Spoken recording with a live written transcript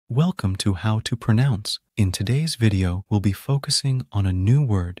Welcome to How to Pronounce. In today's video, we'll be focusing on a new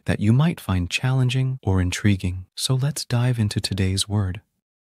word that you might find challenging or intriguing. So let's dive into today's word.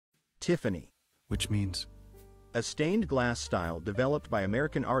 Tiffany, Which means, a stained glass style developed by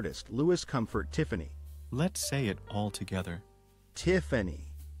American artist Louis Comfort Tiffany. let's say it all together.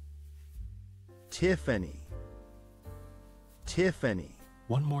 Tiffany, Tiffany, Tiffany,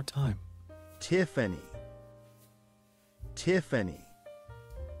 One more time. Tiffany, Tiffany,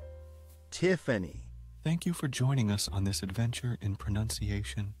 Tiffany. Thank you for joining us on this adventure in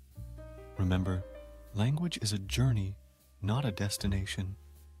pronunciation. Remember, language is a journey, not a destination.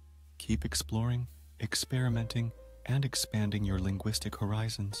 Keep exploring, experimenting, and expanding your linguistic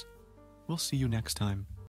horizons. We'll see you next time.